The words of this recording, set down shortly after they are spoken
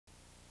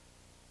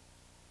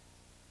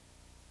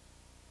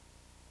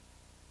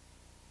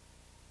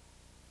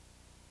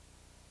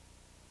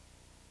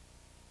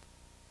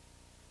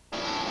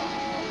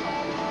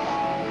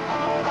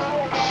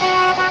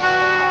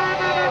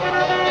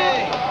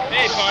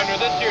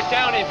Governor, this here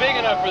town ain't big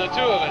enough for the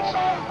two of us.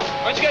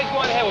 Why don't you guys go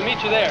on ahead? We'll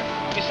meet you there.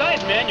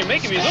 Besides, man, you're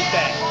making me look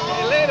bad.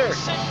 See you later.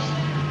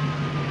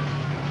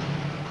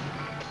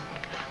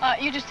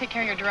 You just take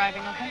care of your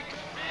driving, okay?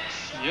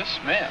 Yes,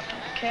 ma'am.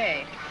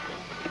 Okay.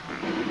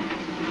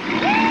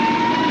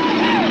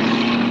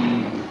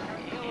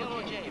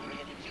 J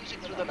bringing music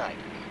through the night.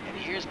 And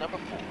here's number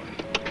 4.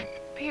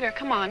 Peter,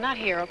 come on, not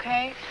here,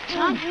 okay?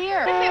 Not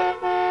here.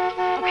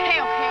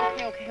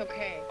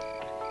 Okay.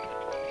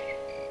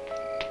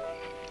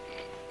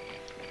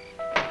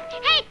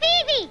 Hey,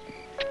 Phoebe!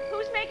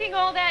 Who's making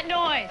all that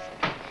noise?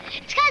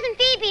 It's Cousin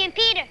Phoebe and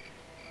Peter.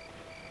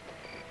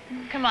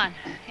 Come on,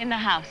 in the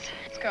house.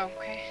 Let's go,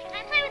 okay?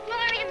 I play with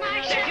Lori and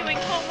Marcia. They're doing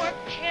homework.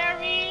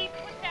 Carrie,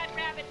 put that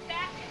rabbit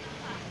back in the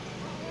box.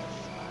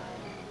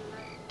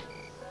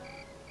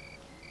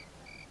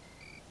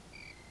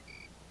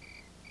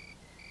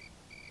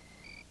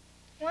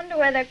 Wonder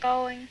where they're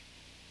going.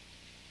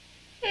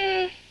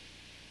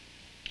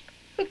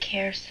 Who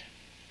cares?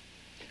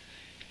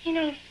 You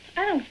know,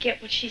 I don't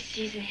get what she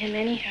sees in him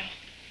anyhow.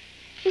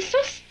 He's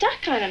so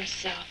stuck on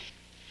himself.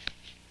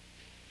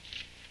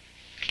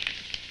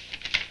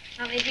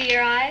 Want me to see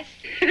your eyes?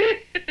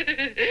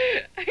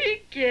 Are you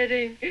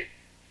kidding?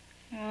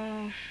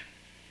 Oh.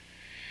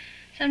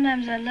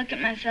 Sometimes I look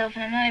at myself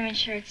and I'm not even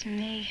sure it's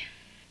me.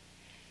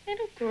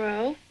 It'll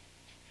grow.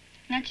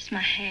 Not just my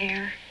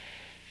hair.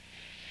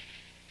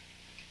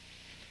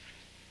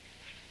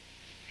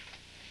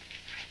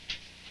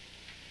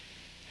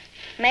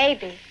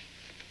 Maybe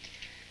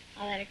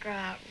I'll let it grow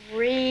out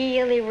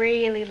really,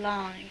 really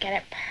long and get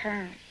it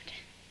permed.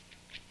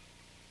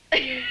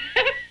 Where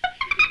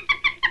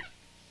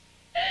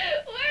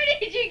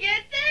did you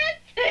get that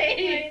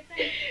thing?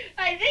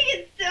 I think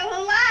it's still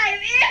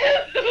alive. Ew!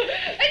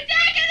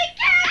 Attack of the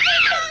cat!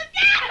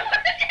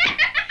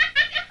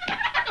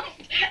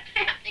 I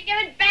have to give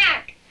it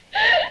back.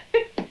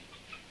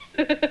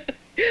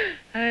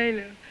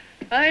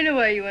 I know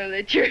why you want to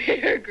let your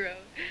hair grow.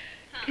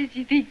 Because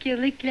you think you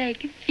look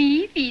like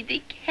Phoebe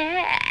the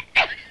cat.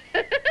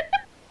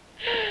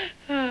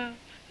 Oh,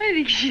 I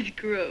think she's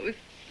gross.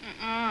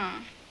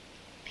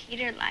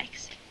 Peter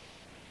likes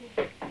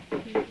it.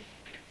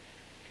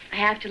 I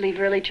have to leave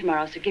early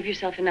tomorrow, so give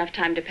yourself enough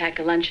time to pack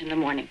a lunch in the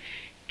morning.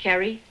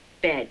 Carrie,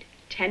 bed.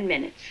 10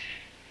 minutes.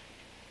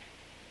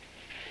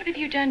 What have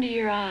you done to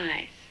your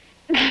eyes?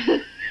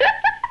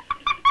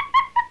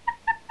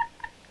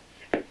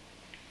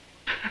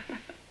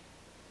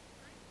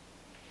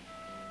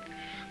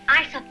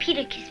 I saw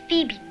Peter kiss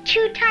Phoebe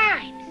 2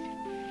 times.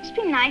 It'd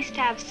be nice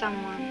to have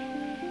someone.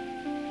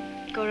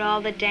 Go to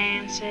all the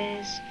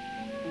dances.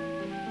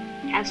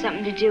 Have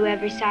something to do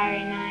every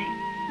Saturday night.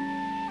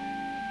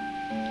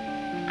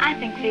 I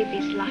think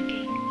Phoebe's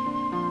lucky.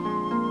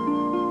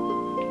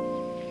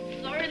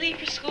 Lori leave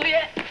for school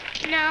yet?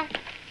 No,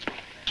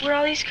 Where'd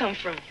all these come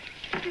from?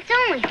 it's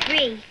only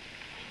 3.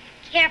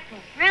 Careful,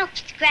 Ralph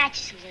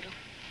scratches a little.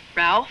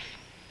 Ralph?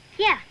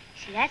 Yeah,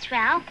 see, that's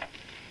Ralph,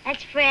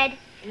 that's Fred,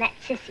 and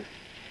that's Sissy.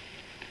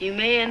 You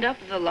may end up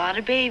with a lot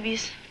of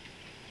babies.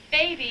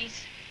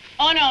 Babies?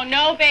 Oh, no,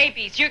 no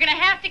babies. You're going to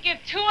have to give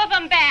 2 of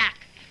them back.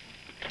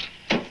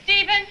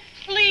 Stephen,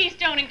 please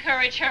don't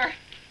encourage her.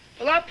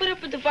 Well, I'll put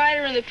up a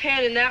divider in the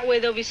pen, and that way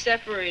they'll be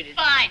separated.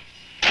 Fine.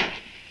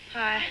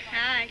 Hi.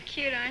 Hi,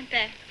 cute, aren't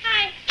they?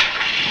 Hi.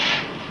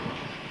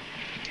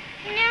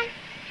 You know,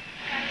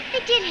 they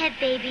did have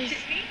babies.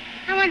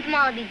 I want them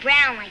all to be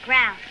brown like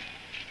Ralph.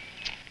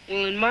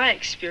 Well, in my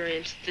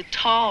experience, the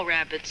tall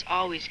rabbits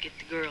always get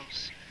the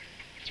girls.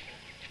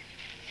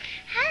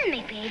 How do they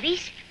make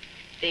babies?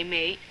 They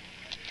mate.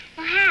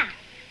 Well, how?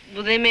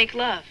 Well, they make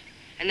love.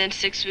 And then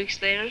 6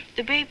 weeks later,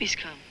 the babies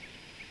come.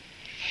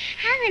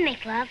 How do they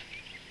make love?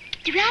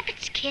 Do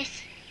rabbits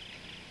kiss?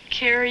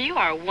 Carrie, you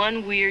are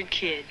one weird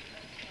kid.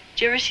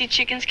 Did you ever see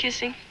chickens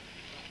kissing?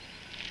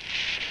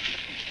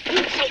 You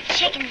say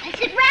chicken, I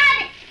said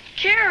rabbit.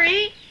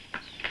 Carrie!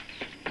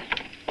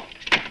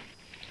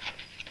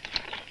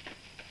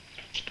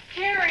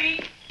 Carrie!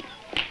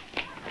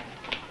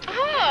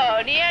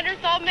 Oh,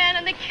 Neanderthal man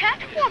and the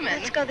cat woman.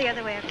 Let's go the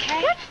other way,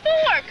 okay? What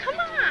for? Come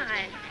on.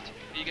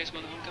 Are you guys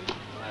going to homecoming?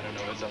 I don't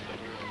know. It's up to her.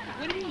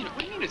 What do you mean? What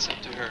do you mean it's up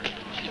to her?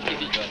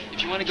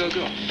 If you want to go,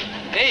 go.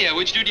 Hey,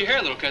 what'd you do to your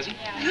hair, little cousin?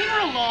 Leave her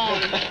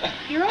alone.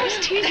 You're always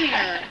teasing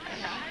her.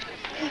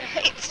 He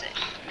hates it.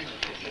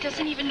 He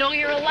doesn't even know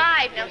you're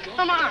alive. Now,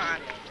 come on.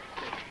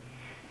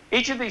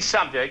 Each of these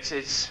subjects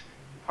is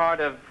part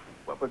of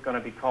what we're going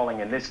to be calling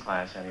in this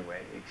class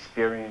anyway, the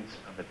experience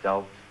of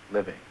adult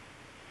living.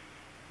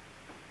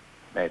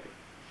 Maybe.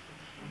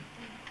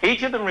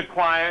 Each of them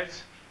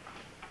requires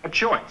a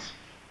choice,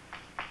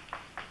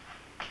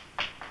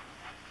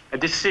 a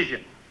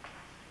decision.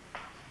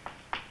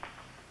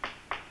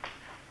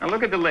 Now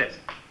look at the list.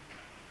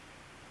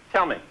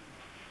 Tell me,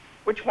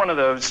 which one of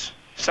those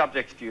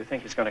subjects do you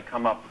think is going to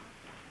come up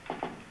a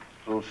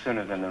little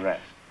sooner than the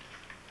rest?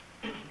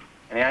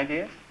 Any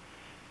ideas?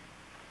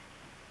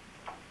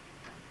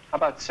 How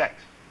about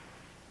sex?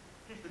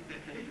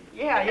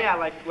 Yeah,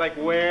 like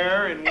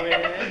where and when.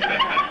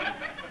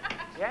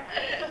 Yeah.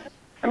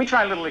 Let me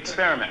try a little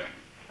experiment.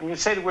 I'm going to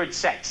say the word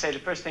sex. Say the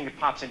first thing that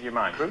pops into your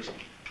mind. Bruce?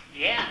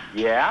 Yeah.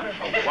 Yeah?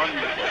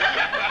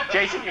 Wonderful.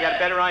 Jason, you got a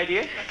better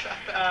idea?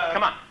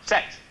 Come on,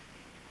 sex.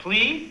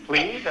 Please?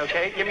 Please,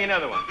 okay. Give me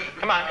another one.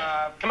 Come on.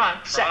 Come on,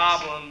 sex.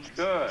 Problems.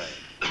 Good.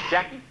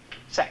 Jackie?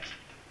 Sex.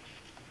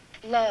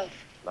 Love.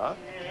 Love?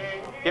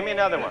 Give me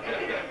another one.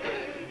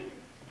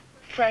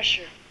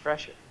 Pressure.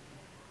 Pressure.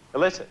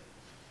 Alyssa?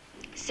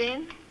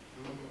 Sin.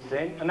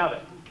 Sin?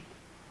 Another.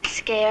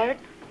 Scared.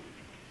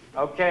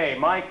 Okay,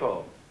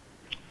 Michael.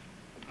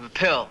 The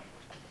pill.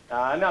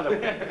 Another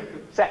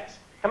one. Sex.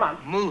 Come on.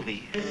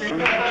 Movie.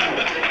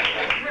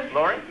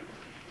 Lori?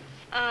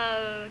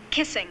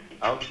 Kissing.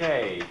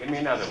 Okay, give me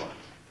another one.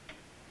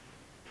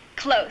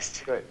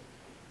 Close. Good.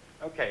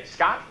 Okay,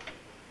 Scott?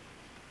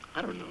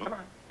 I don't know. Come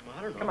on.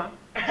 I don't know. Come on.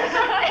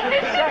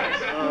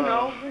 Sex.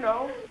 You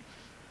know.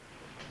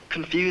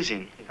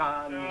 Confusing.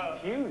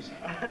 Confusing.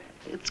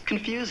 It's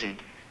confusing.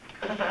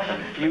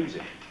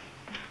 Confusing.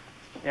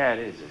 Yeah, it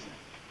is, isn't it?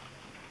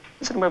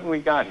 Listen to what we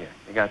got here.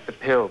 We got the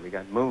pill, we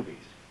got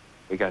movies,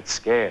 we got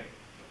scared,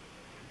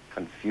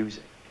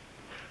 confusing.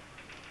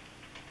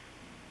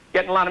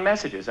 Getting a lot of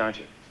messages, aren't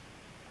you?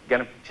 You get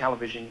them from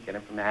television, you get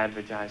them from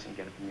advertising, you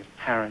get them from your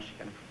parents, you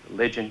get them from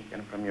religion, you get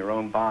them from your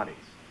own bodies.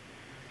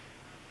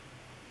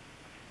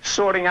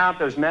 Sorting out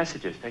those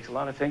messages takes a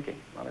lot of thinking,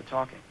 a lot of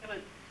talking. Yeah,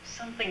 but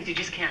some things you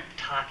just can't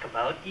talk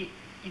about. You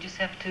just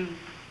have to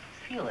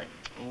feel it.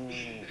 Ooh,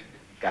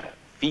 gotta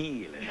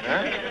feel it,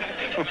 huh?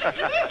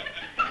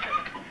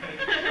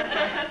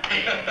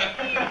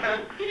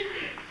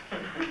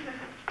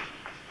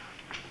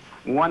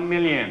 1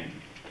 million.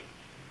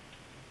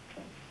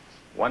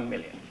 1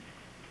 million.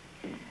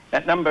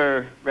 That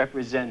number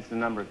represents the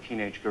number of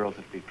teenage girls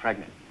that will be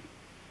pregnant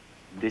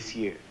this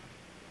year.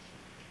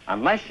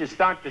 Unless you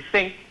start to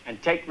think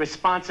and take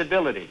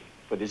responsibility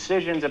for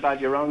decisions about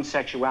your own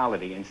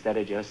sexuality instead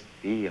of just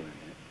feeling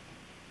it.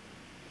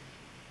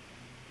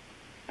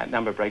 That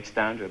number breaks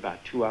down to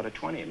about 2 out of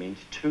 20. It means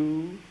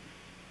 2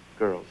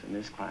 girls in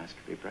this class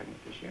could be pregnant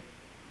this year.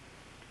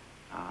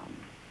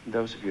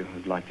 Those of you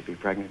who'd like to be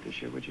pregnant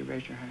this year, would you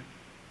raise your hand?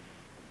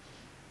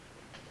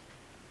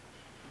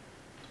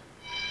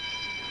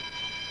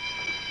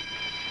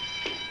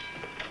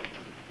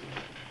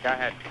 Go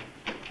ahead.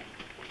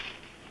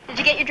 Did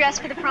you get your dress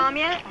for the prom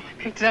yet? I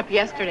picked it up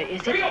yesterday.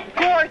 Is it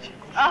gorgeous?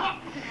 Oh.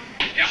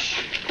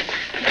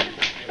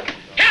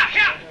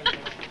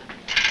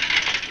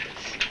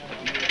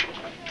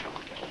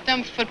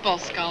 Dumb football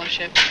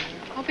scholarship.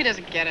 Hope he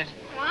doesn't get it.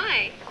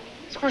 Why?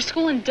 It's for a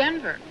school in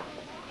Denver.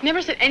 He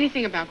never said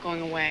anything about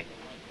going away.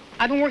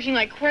 I've been working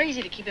like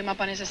crazy to keep him up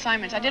on his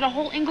assignments. I did a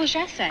whole English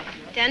essay.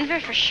 Denver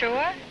for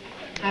sure?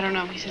 I don't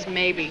know. He says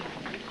maybe.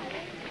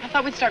 I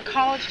thought we'd start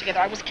college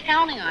together. I was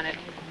counting on it.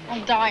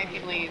 I'll die if he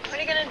leaves. What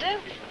are you gonna do?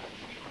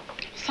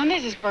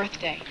 Sunday's his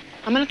birthday.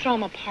 I'm gonna throw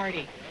him a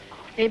party.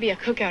 Maybe a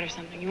cookout or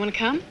something. You wanna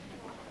come?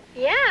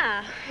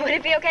 Yeah. Would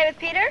it be okay with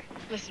Peter?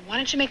 Listen, why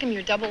don't you make him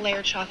your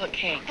double-layered chocolate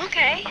cake?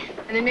 Okay.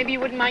 And then maybe you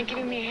wouldn't mind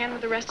giving me a hand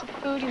with the rest of the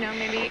food, you know,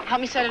 maybe help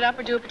me set it up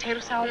or do a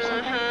potato salad or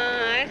something?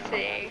 I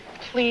see.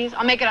 Please,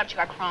 I'll make it up to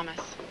you, I promise.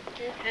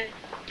 Okay.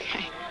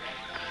 Okay.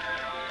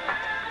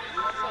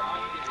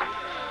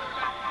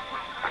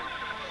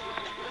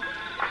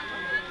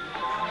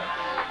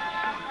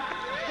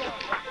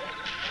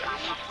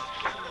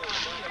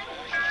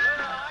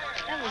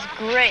 That was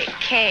great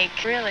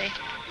cake, really.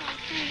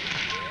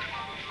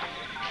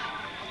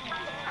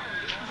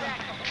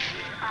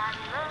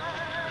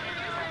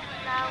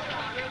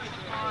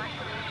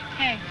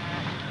 Hey,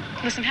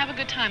 listen, have a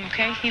good time,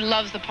 okay? He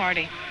loves the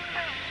party.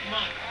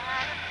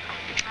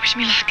 Wish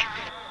me luck.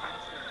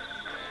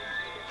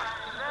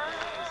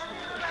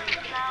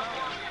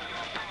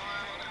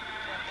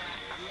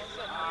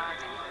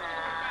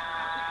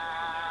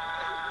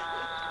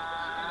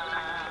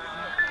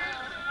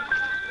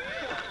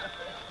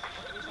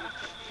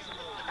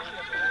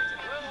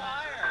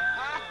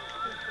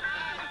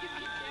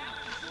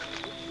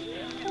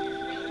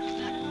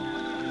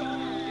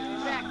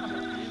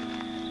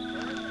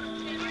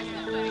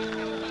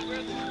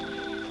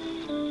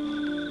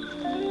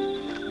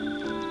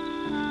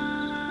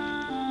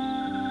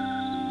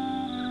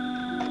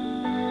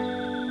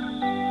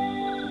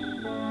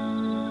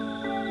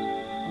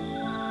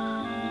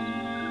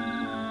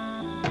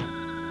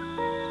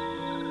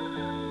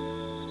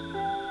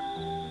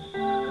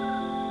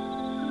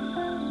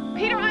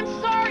 Peter, I'm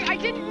sorry. I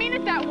didn't mean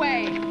it that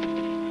way.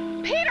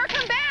 Peter,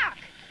 come back!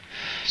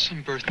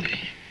 Some birthday.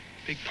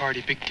 Big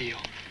party, big deal.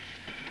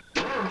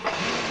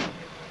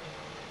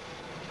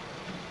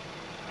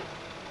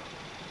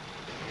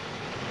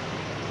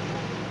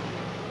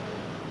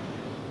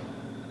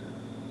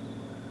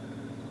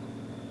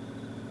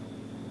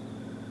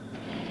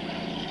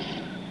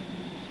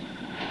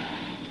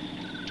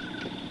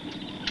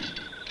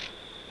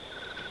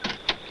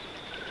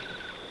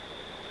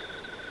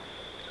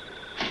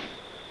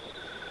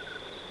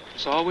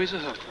 There's always a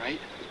hook, right?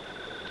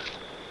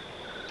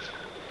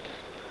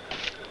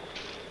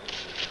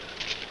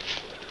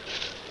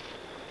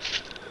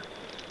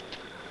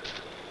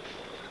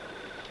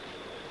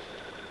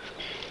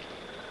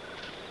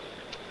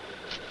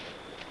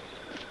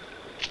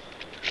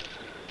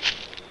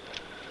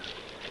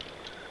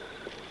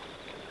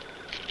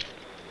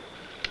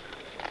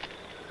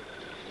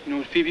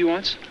 Phoebe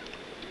wants?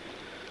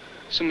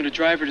 Someone to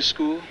drive her to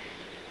school,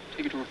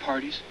 take her to her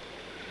parties.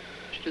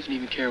 She doesn't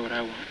even care what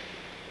I want.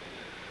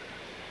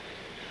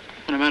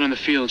 When I'm out on the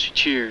field, she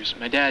cheers.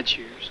 My dad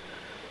cheers.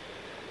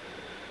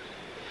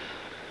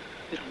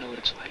 They don't know what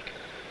it's like.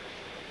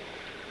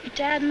 Your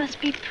dad must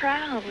be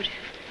proud.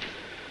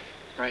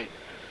 Right.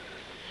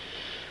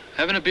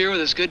 Having a beer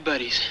with us good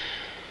buddies.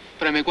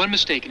 But I make one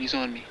mistake and he's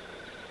on me.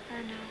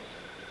 I know.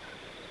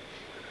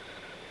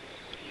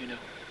 What do you know?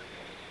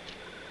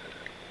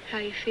 How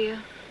you feel?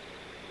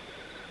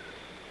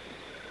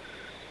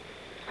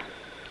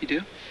 You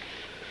do?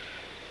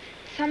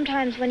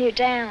 Sometimes when you're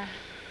down,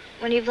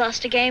 when you've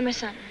lost a game or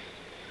something,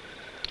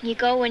 you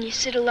go and you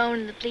sit alone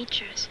in the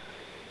bleachers.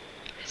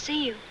 I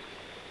see you.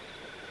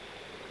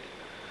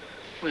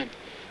 When?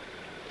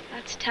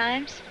 Lots of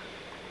times.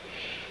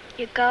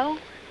 You go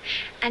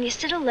and you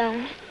sit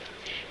alone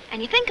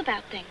and you think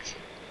about things.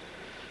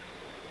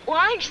 Well,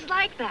 I'm just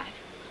like that.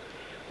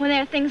 When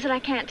there are things that I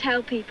can't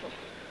tell people.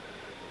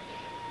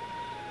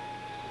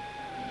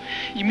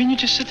 You mean you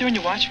just sit there and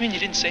you watch me and you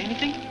didn't say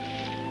anything?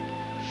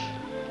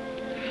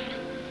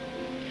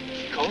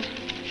 Cold?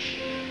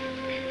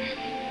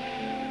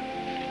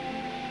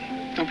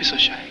 Don't be so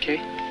shy, okay?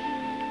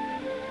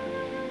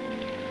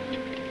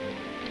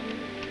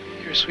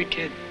 You're a sweet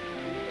kid.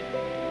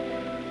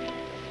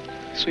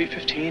 Sweet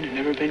 15 and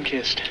never been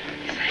kissed.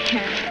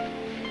 Yeah.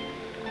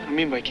 I don't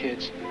mean by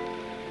kids.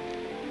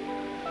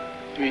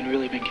 I mean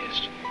really been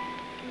kissed.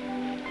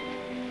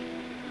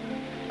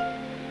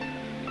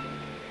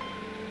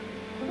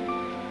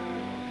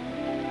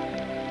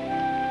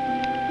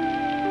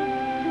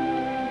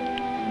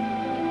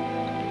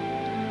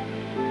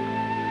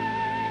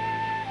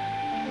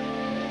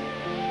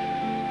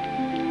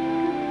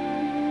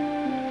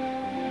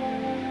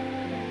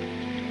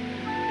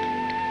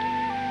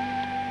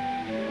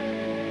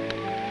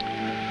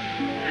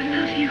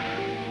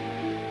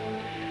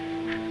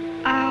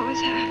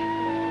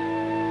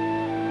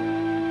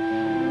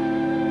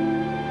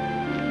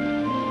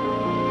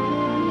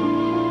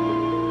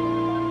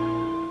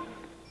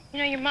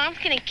 Mom's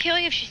gonna kill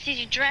you if she sees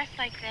you dressed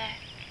like that.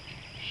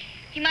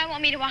 You might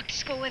want me to walk to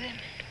school with him.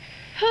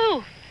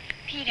 Who?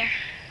 Peter.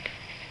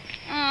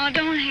 Oh,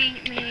 don't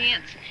hate me.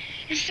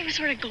 It's we're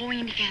sort of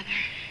going together.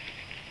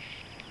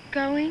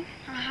 Going?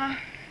 Uh-huh.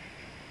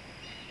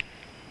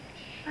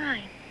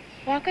 Fine.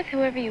 Walk with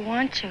whoever you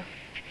want to.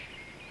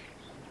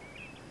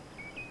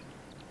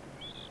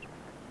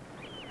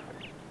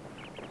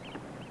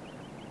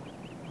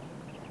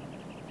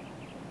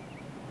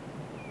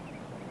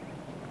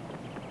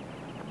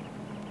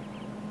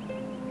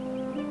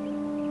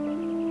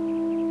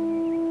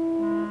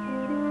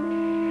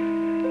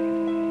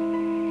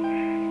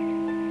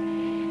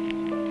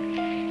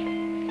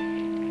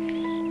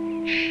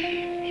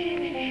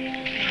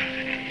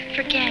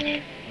 Forget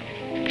it.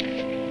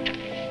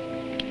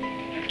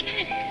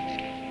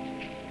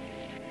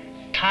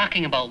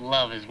 Talking about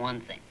love is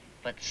one thing,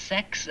 but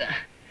sex,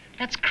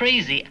 that's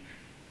crazy.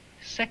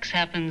 Sex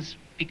happens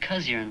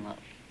because you're in love.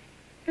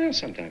 Well,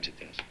 sometimes it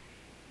does.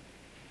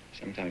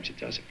 Sometimes it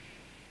doesn't.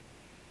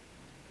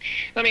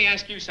 Let me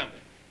ask you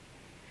something.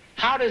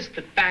 How does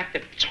the fact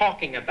of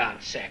talking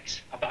about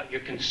sex, about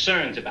your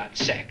concerns about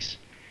sex,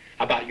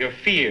 about your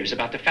fears,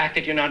 about the fact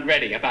that you're not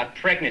ready, about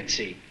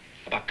pregnancy,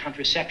 about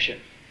contraception,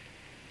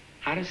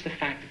 how does the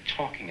fact of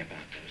talking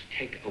about those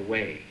take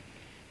away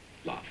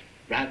love,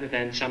 rather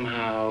than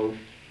somehow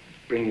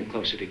bring you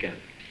closer together?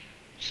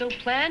 So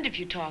planned if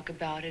you talk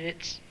about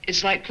it.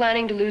 It's like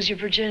planning to lose your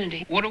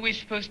virginity. What are we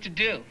supposed to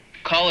do?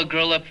 Call a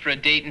girl up for a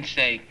date and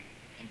say,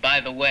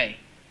 by the way,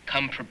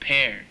 come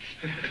prepared.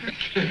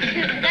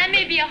 That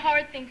may be a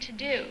hard thing to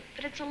do,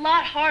 but it's a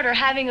lot harder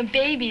having a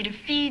baby to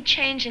feed,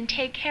 change, and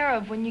take care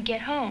of when you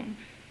get home,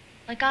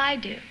 like I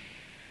do.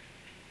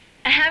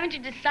 And having to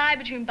decide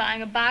between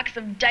buying a box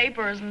of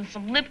diapers and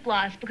some lip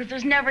gloss because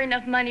there's never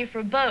enough money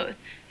for both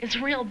is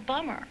a real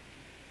bummer.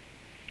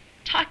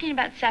 Talking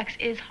about sex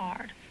is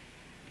hard.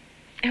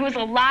 It was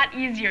a lot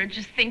easier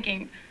just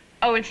thinking,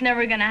 oh, it's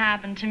never gonna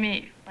happen to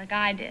me, like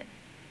I did.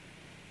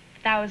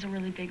 But that was a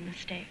really big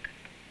mistake.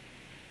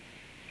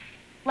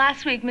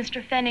 Last week,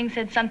 Mr. Fenning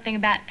said something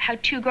about how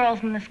 2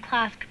 girls in this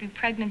class could be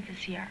pregnant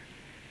this year.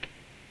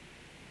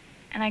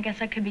 And I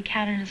guess I could be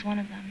counted as one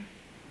of them.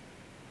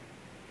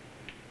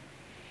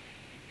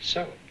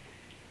 So,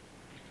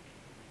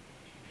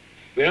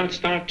 if we don't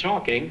start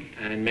talking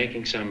and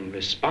making some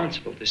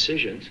responsible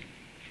decisions,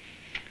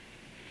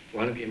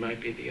 one of you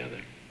might be the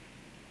other.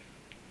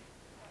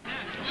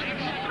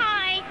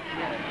 Hi.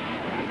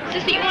 Is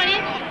this what you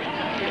wanted?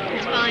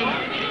 It's fine.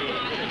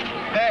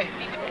 Hey,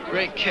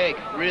 great cake,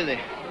 really.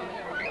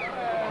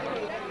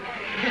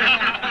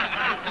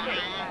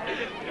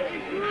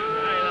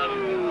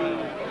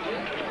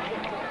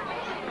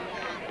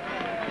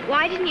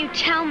 Why didn't you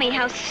tell me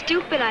how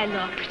stupid I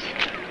looked?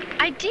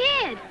 I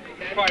did.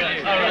 All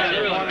right.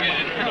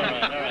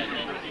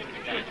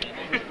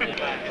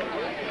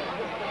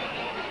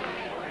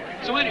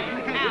 So anyway,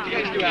 what did you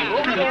guys do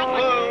out?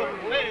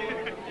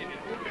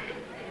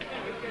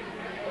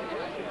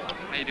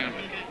 How you doing?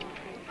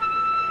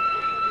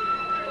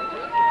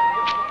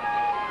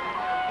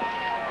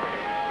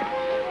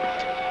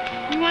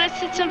 want to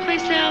sit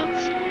someplace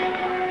else?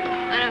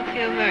 I don't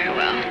feel very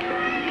well.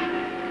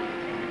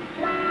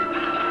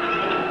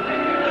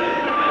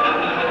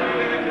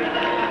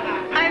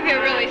 I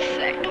feel really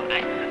sick.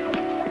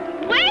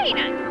 Wait!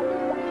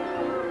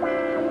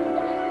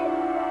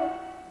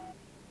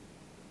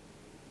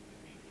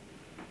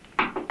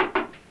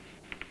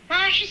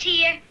 Marsha's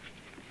here.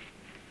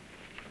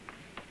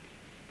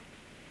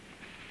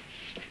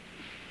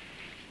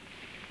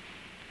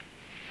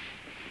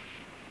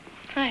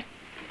 Hi.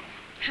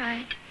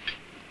 Hi.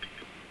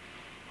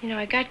 You know,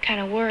 I got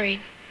kind of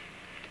worried.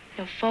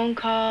 No phone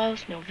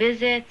calls, no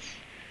visits.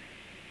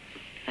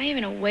 Not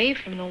even a wave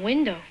from the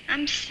window.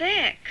 I'm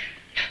sick.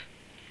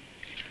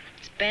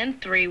 It's been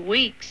 3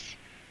 weeks.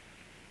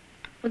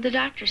 What'd the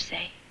doctor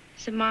say?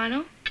 Is it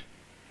mono?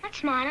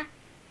 What's mono?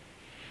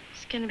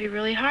 It's gonna be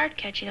really hard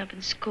catching up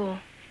in school.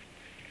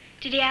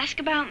 Did he ask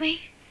about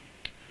me?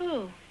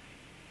 Who?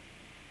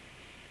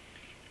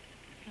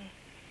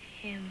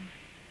 Him.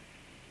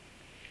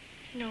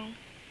 No.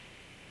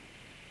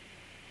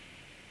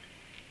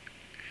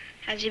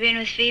 Has he been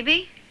with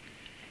Phoebe?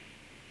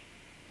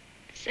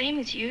 Same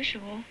as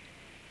usual.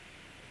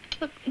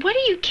 Look, what do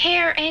you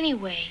care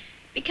anyway?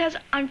 Because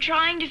I'm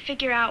trying to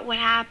figure out what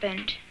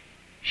happened.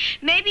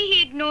 Maybe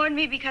he ignored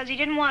me because he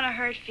didn't want to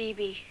hurt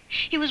Phoebe.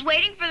 He was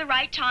waiting for the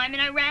right time,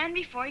 and I ran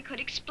before he could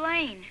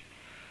explain.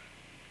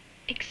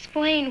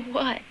 Explain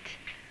what?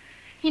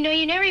 You know,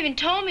 you never even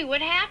told me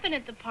what happened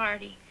at the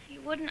party.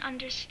 You wouldn't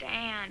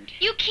understand.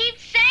 You keep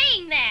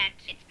saying that.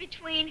 It's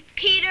between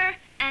Peter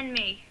and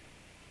me.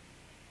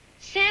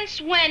 Since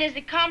when is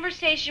the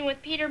conversation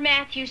with Peter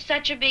Matthews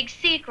such a big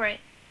secret?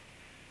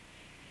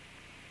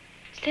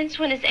 Since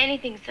when is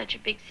anything such a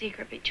big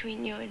secret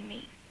between you and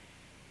me?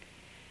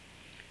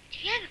 Do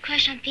you have a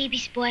crush on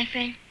Phoebe's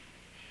boyfriend?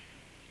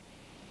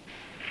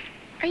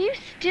 Are you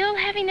still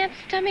having that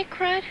stomach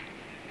crud?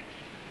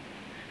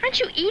 Aren't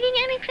you eating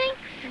anything?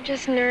 I'm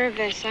just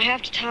nervous. I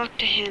have to talk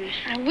to him.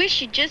 I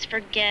wish you'd just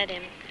forget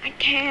him. I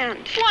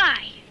can't.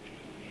 Why?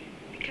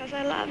 Because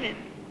I love him.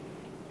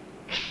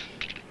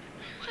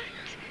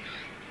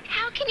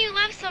 How can you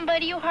love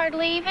somebody you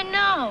hardly even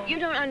know? You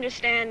don't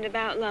understand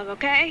about love,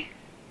 okay?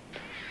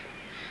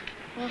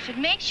 Well, if it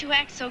makes you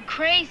act so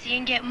crazy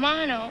and get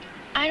mono,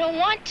 I don't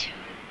want to.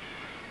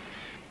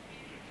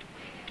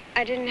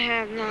 I didn't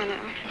have mono.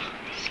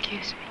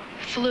 Excuse me.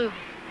 Flu.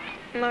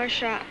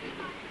 Marcia,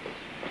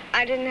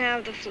 I didn't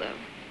have the flu.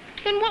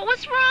 Then what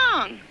was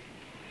wrong?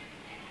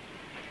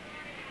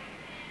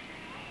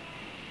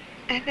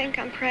 I think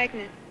I'm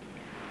pregnant.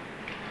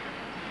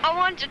 I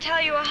wanted to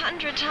tell you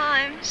 100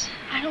 times.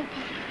 I don't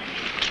believe it.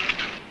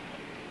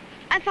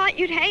 I thought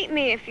you'd hate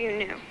me if you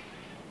knew.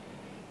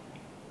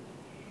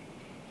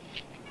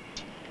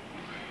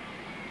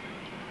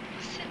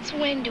 Since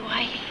when do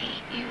I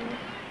hate you?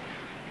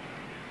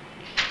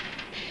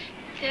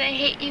 Did I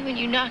hate you when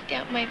you knocked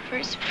out my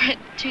first front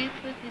tooth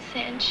with a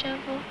sand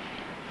shovel?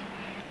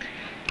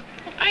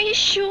 Are you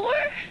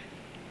sure?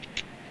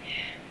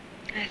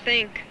 I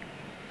think.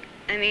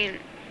 I mean,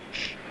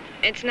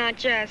 it's not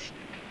just,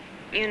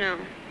 you know.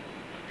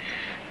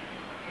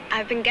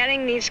 I've been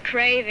getting these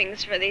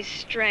cravings for these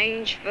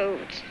strange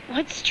foods.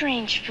 What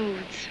strange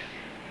foods?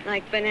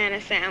 Like banana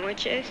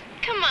sandwiches.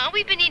 Come on,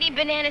 we've been eating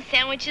banana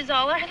sandwiches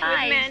all our lives.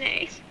 With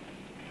mayonnaise.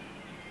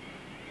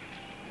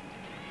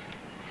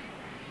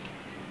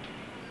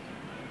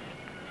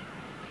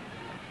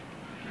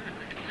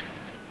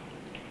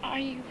 Are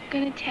you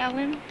gonna tell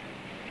him?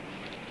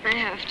 I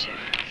have to.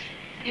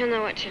 He'll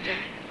know what to do.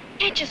 You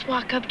can't just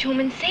walk up to him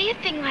and say a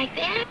thing like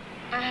that.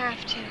 I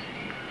have to.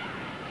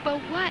 But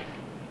what?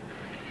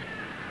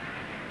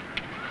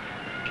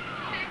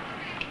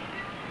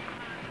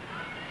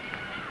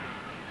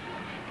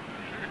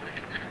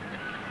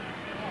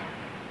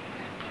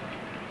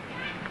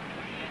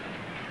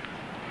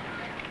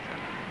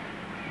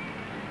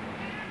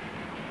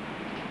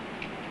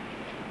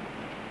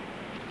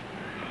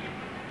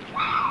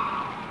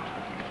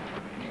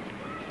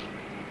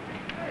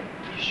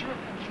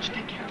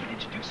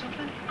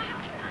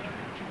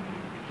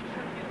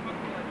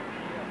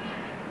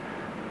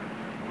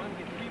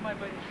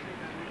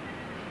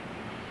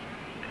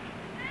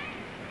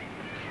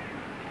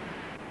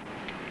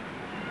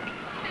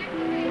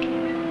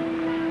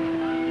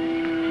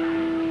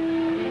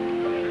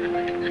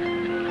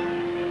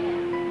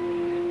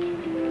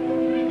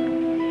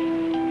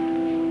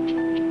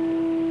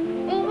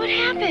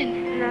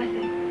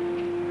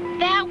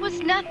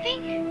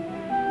 Nothing?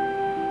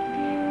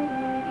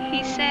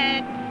 He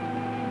said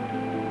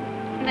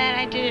that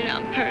I did it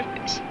on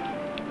purpose.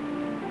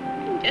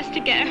 Just to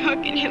get a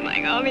hook in him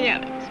like all the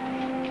others.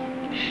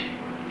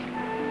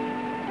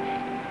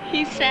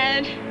 He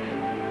said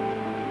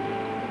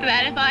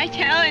that if I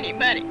tell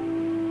anybody,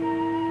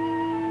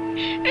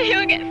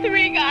 he'll get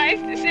 3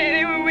 guys to say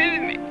they were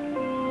with me.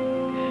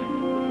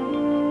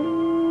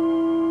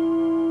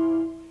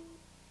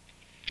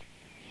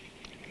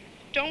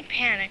 Don't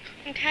panic,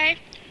 okay?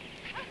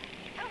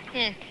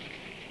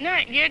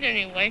 Not yet,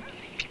 anyway.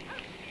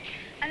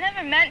 I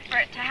never meant for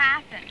it to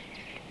happen.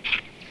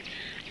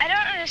 I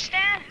don't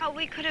understand how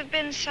we could have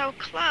been so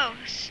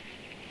close.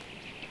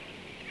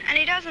 And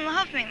he doesn't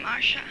love me,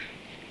 Marcia.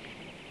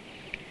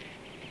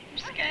 I'm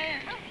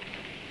scared.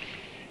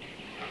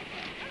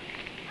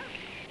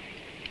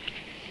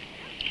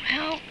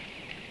 Well,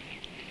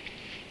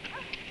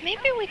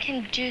 maybe we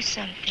can do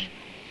something.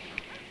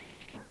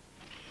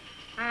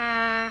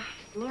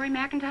 Lori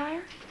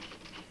McIntyre?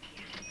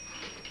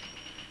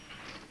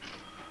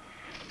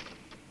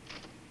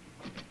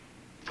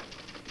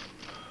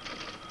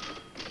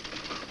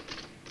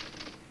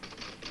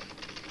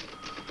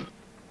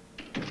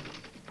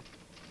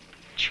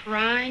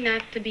 Try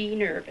not to be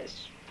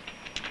nervous.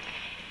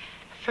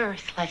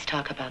 First, let's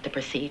talk about the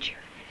procedure.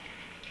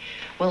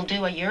 We'll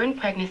do a urine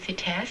pregnancy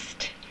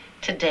test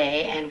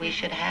today, and we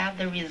should have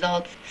the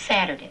results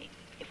Saturday.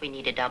 If we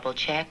need a double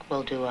check,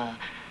 we'll do a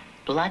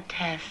blood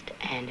test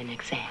and an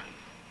exam.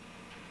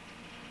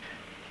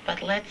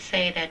 But let's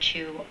say that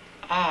you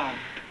are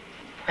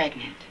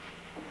pregnant.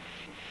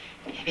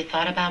 Have you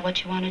thought about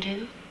what you want to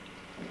do?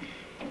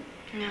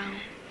 No.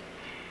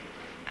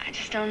 I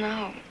just don't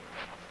know.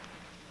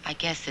 I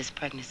guess this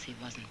pregnancy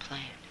wasn't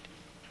planned.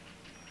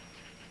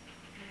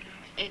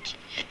 It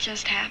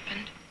just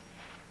happened.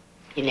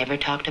 You never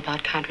talked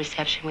about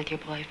contraception with your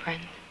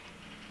boyfriend?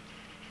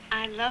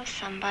 I love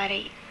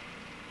somebody,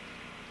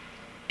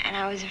 and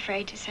I was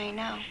afraid to say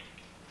no.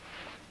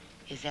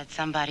 Is that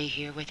somebody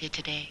here with you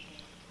today?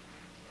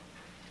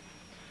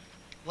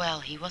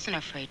 Well, he wasn't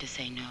afraid to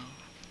say no,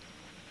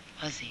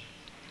 was he?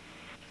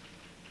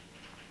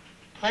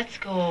 Let's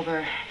go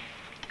over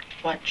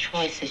what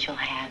choices you'll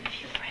have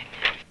if you're pregnant.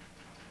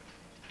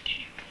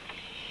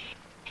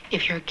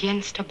 If you're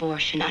against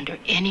abortion under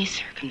any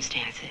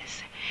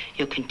circumstances,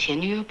 you'll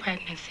continue your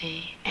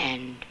pregnancy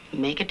and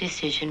make a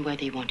decision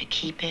whether you want to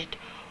keep it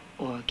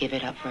or give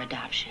it up for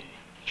adoption.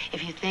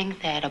 If you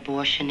think that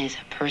abortion is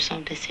a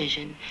personal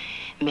decision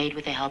made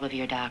with the help of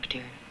your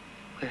doctor,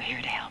 we're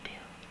here to help you.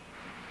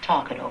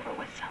 Talk it over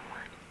with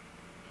someone.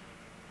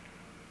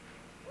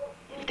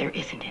 If there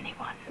isn't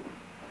anyone,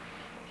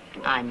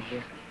 I'm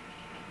here.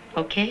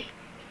 Okay?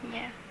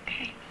 Yeah,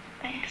 okay.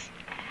 Thanks.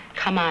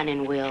 Come on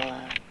and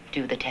we'll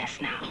do the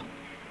test now.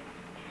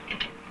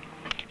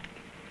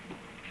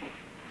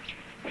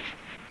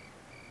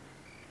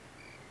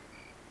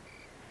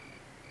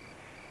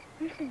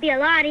 This would be a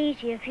lot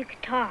easier if you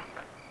could talk.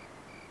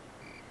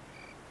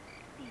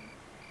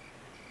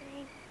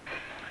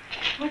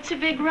 What's the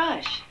big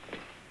rush?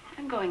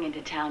 I'm going into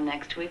town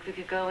next week. We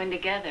could go in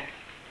together.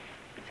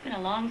 It's been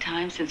a long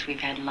time since we've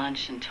had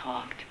lunch and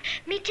talked.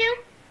 Me too?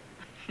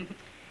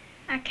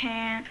 I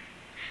can't.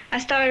 I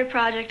started a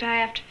project. I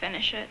have to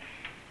finish it.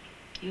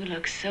 You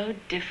look so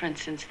different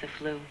since the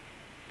flu.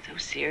 So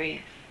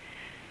serious.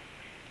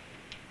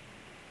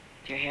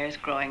 Your hair's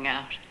growing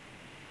out.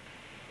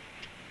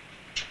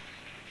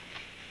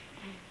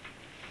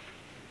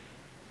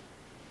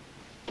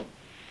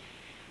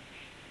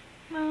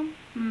 Mom,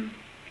 do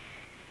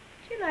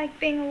you like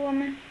being a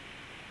woman?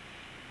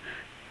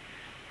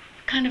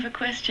 What kind of a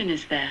question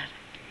is that?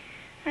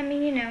 I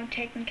mean, you know,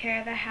 taking care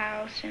of the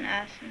house and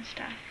us and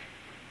stuff.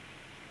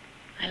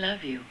 I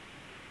love you.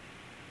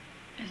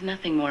 There's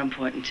nothing more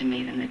important to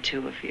me than the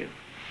two of you.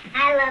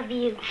 I love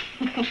you.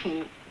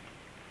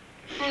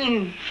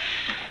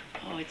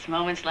 Oh, it's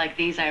moments like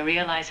these I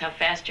realize how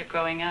fast you're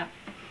growing up.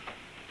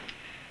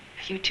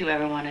 If you two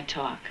ever want to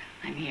talk,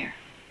 I'm here.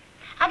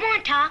 I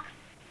want to talk.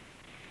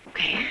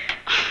 Okay.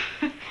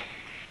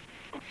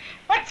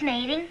 What's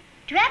mating?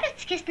 Do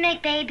rabbits kiss to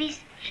make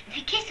babies? If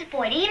you kiss a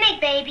boy, do you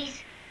make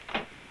babies?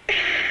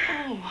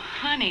 Oh,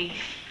 honey.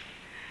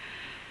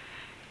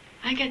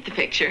 I get the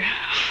picture.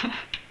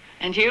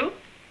 And you?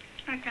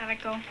 I gotta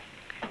go.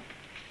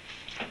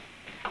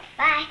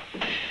 Bye.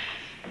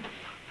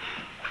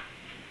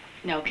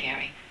 No,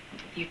 Carrie.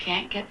 You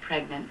can't get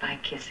pregnant by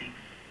kissing.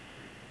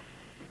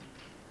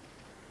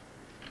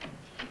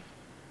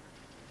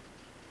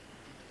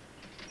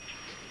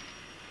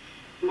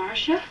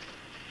 Marcia?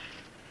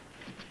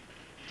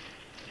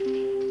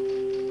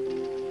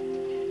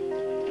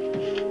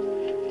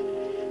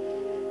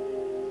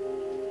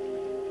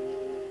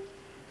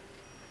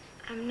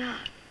 I'm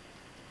not.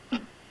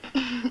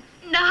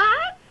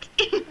 Not?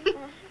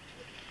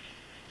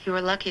 You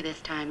were lucky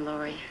this time,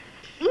 Lori.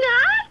 Not?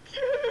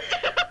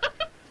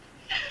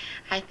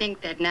 I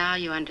think that now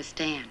you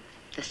understand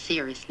the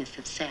seriousness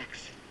of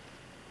sex.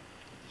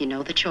 You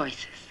know the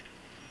choices.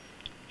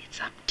 It's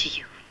up to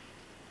you.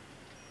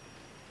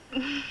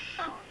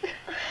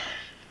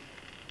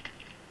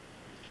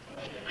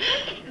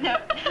 No.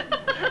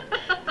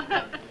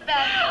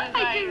 I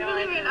can't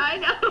believe it. I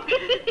know.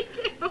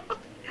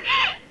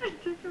 I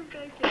took him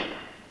back in.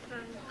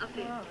 I'll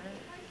see.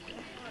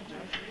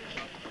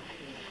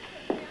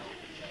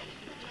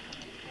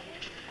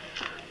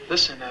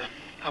 Listen,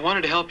 I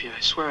wanted to help you. I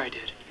swear I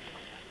did.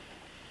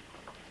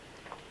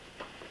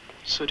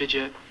 So did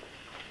you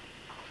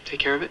take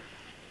care of it?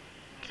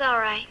 It's all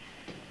right.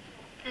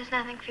 There's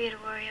nothing for you to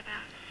worry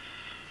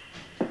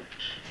about.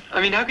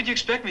 I mean, how could you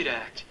expect me to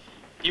act?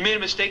 You made a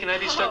mistake and I'd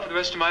be stuck for the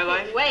rest of my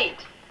life?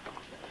 Wait.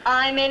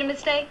 I made a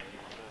mistake?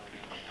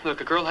 Look,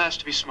 a girl has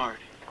to be smart.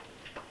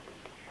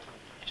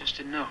 I just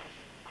didn't know.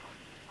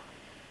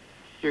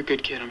 You're a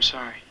good kid, I'm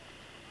sorry.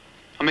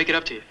 I'll make it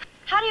up to you.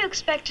 How do you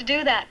expect to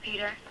do that,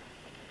 Peter?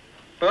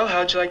 Well,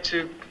 how'd you like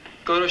to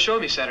go to a show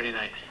with me Saturday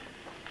night?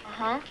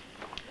 Uh-huh.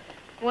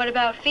 What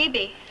about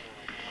Phoebe?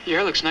 Your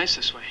hair looks nice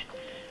this way.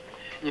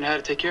 You know how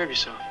to take care of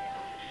yourself.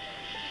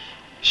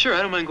 Sure,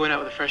 I don't mind going out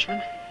with a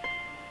freshman.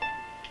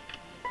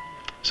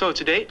 So,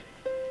 it's a date?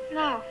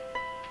 No.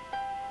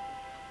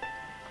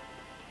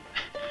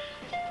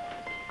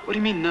 What do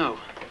you mean, no?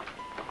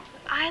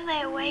 I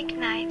lay awake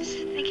nights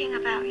thinking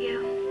about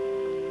you.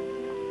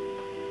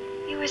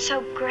 You were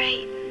so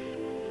great.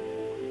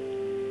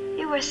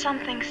 You were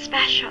something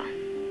special.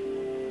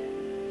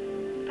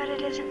 But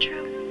it isn't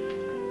true.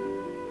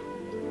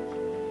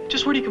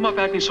 Just where do you come up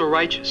acting so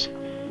righteous?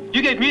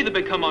 You gave me the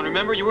big come on,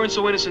 remember? You weren't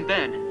so innocent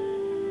then.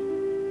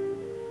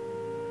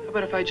 How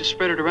about if I just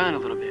spread it around a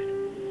little bit?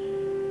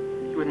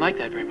 You wouldn't like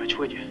that very much,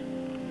 would you?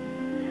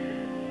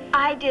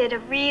 I did a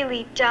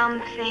really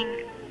dumb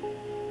thing.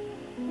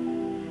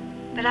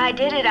 But I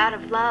did it out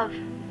of love.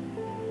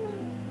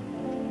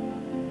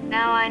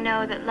 Now I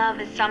know that love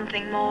is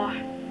something more.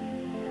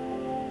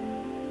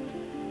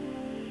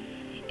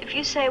 If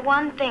you say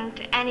one thing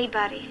to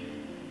anybody,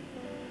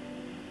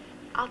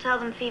 I'll tell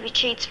them Phoebe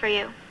cheats for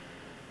you.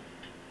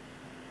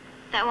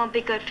 That won't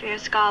be good for your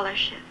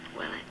scholarship,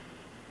 will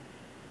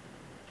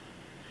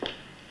it?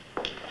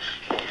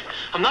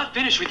 I'm not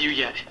finished with you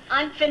yet.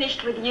 I'm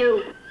finished with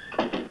you.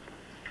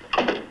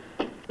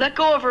 Let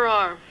go of her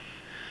arm.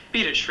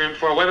 Beat it, Shrimp,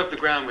 before I wipe up the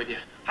ground with you.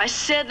 I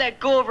said let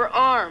go of her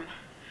arm.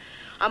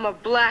 I'm a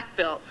black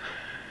belt.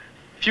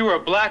 If you were a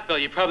black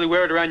belt, you'd probably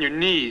wear it around your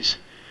knees.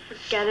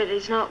 Forget it.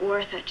 It's not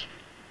worth it.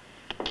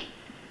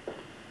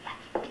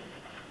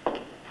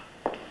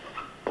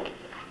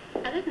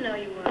 I didn't know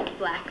you were a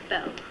black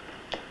belt.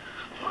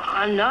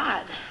 I'm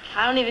not.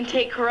 I don't even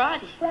take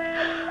karate.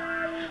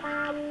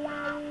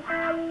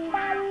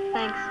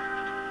 Thanks.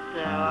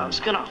 No, I was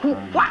gonna...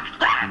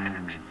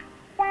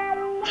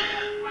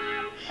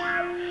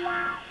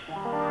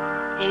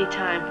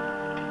 Anytime.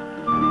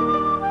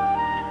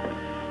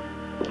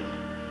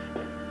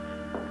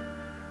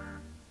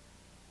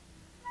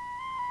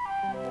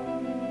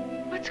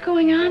 What's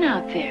going on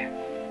out there?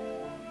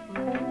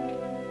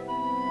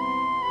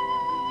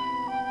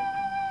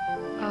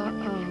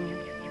 Uh-oh.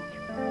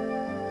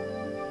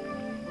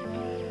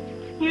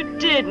 You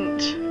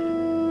didn't.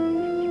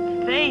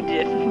 They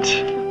didn't.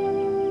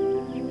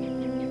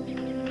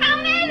 How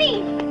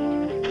many?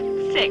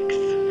 6.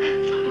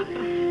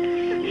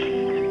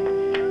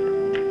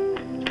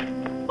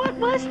 What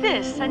was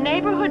this? A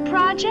neighborhood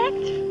project?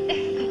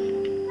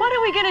 What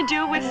are we gonna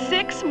do with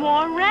 6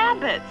 more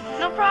rabbits?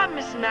 No problem,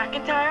 Mrs.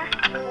 McIntyre.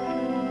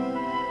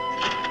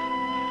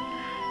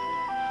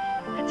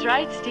 That's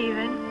right,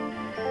 Stephen.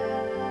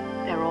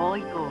 They're all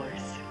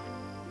yours.